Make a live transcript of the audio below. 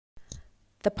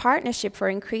The Partnership for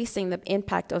Increasing the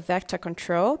Impact of Vector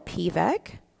Control,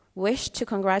 PIIVeC, wished to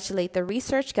congratulate the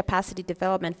Research Capacity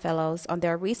Development Fellows on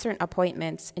their recent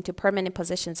appointments into permanent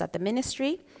positions at the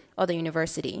Ministry or the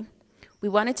University. We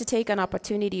wanted to take an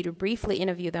opportunity to briefly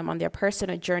interview them on their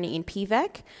personal journey in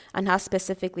PIIVeC and how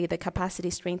specifically the capacity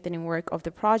strengthening work of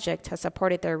the project has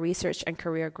supported their research and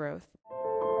career growth.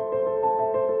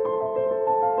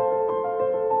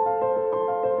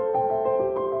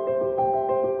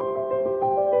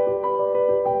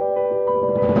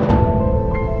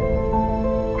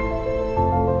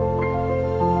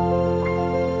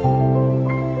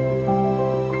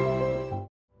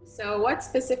 So what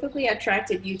specifically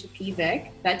attracted you to PIIVeC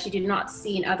that you did not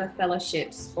see in other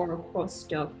fellowships or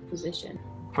postdoc position?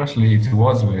 Firstly, it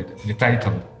was the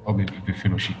title of the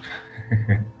fellowship,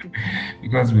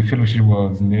 because the fellowship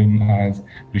was named as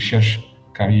Research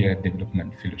Career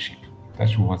Development Fellowship.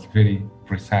 That was very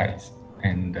precise,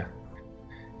 and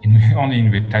only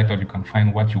in the title you can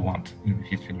find what you want in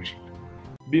this fellowship.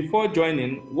 Before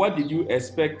joining, what did you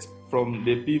expect from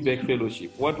the PIIVeC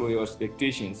fellowship? What were your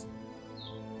expectations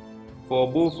for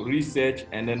both research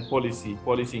and then policy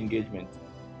engagement?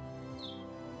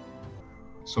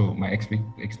 So my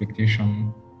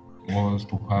expectation was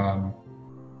to have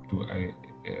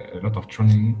a lot of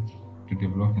training to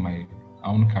develop my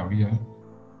own career,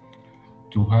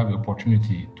 to have the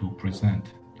opportunity to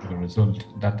present the result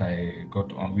that I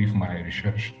got on with my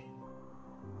research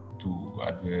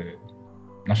at the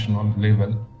national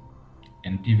level,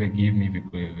 and PIIVeC gave me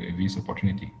this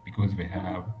opportunity because they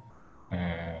have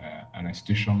an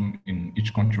institution in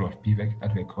each country of PIIVeC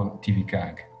that they call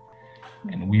TVCAG.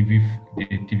 And with the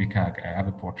TVCAG, I have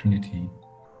the opportunity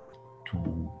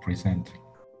to present.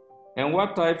 And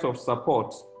what types of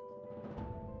support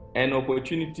and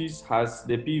opportunities has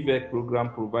the PIIVeC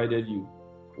program provided you?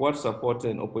 What support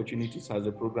and opportunities has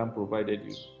the program provided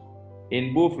you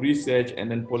in both research and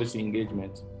then policy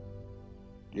engagement?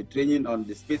 The training on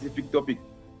the specific topic.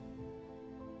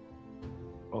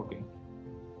 Okay.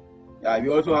 We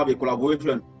also have a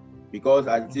collaboration, because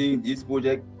I think this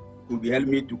project could help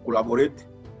me to collaborate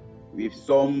with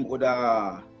some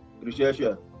other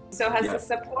researchers. So has the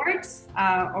support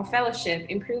or fellowship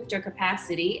improved your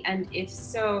capacity, and if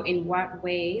so, in what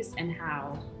ways and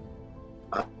how?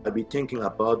 I've been thinking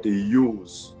about the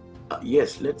use,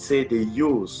 let's say the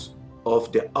use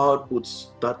of the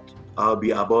outputs that I'll be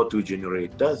about to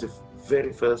generate. That's the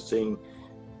very first thing,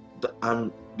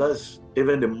 and that's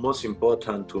even the most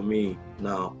important to me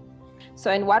now.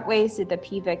 So in what ways did the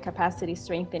PIIVeC Capacity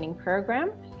Strengthening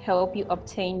Program help you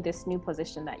obtain this new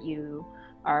position that you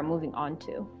are moving on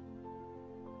to?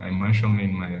 I mentioned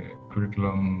in my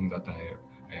curriculum that I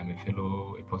am a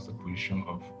fellow, a postdoc position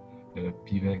of the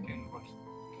PIIVeC and what.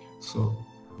 So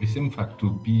the same fact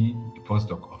to be a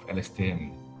postdoc of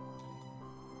LSTM,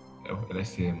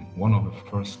 one of the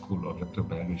first schools of vector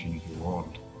biology in the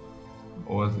world,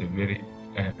 was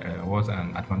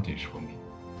an advantage for me.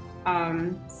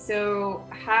 So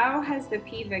how has the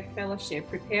PIIVeC Fellowship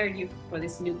prepared you for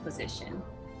this new position?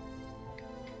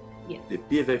 Yes. The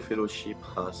PIIVeC Fellowship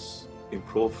has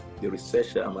improved the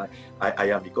research I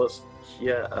am, because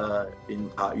here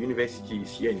in our universities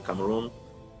here in Cameroon,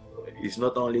 it's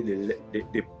not only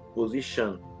the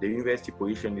position, the university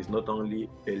position is not only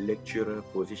a lecturer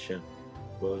position,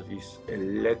 but it's a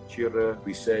lecturer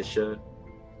researcher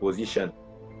position.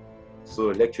 So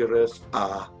lecturers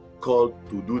are called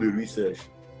to do the research.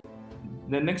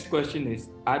 The next question is,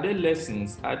 are there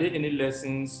any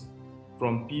lessons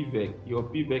from PIIVeC, your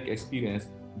PIIVeC experience,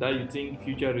 that you think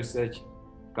future research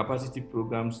capacity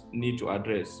programs need to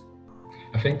address?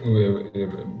 I think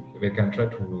we can try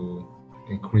to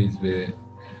increase the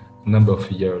number of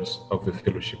years of the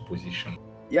fellowship position.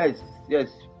 Yes.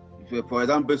 For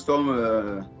example,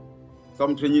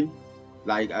 some training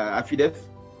like RCDFs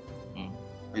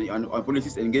and on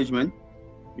policies engagement,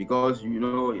 because we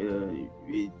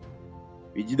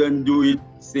didn't do it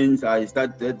since I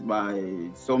started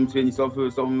my some training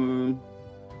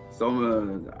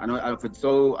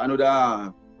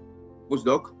another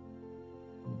postdoc.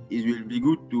 It will be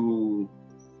good to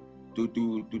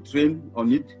train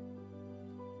on it.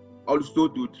 Also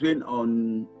to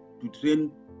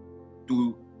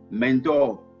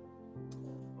mentor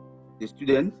the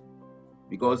students,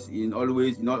 because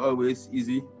it's not always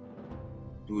easy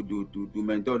to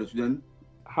mentor the student.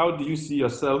 How do you see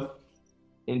yourself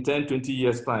in 10-20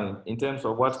 years time, in terms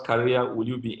of what career will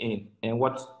you be in, and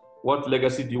what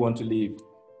legacy do you want to leave,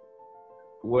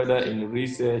 whether in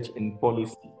research, in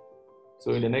policy?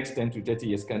 So in the next 10 to 30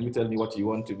 years, can you tell me what you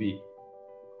want to be?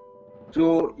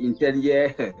 So in 10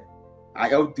 years, I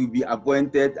hope to be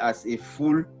appointed as a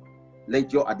full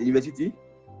lecture at the university,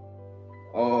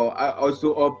 or I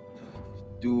also opt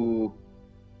to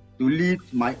lead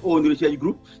my own research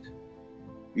groups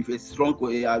with a strong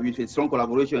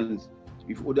collaborations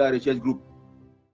with other research groups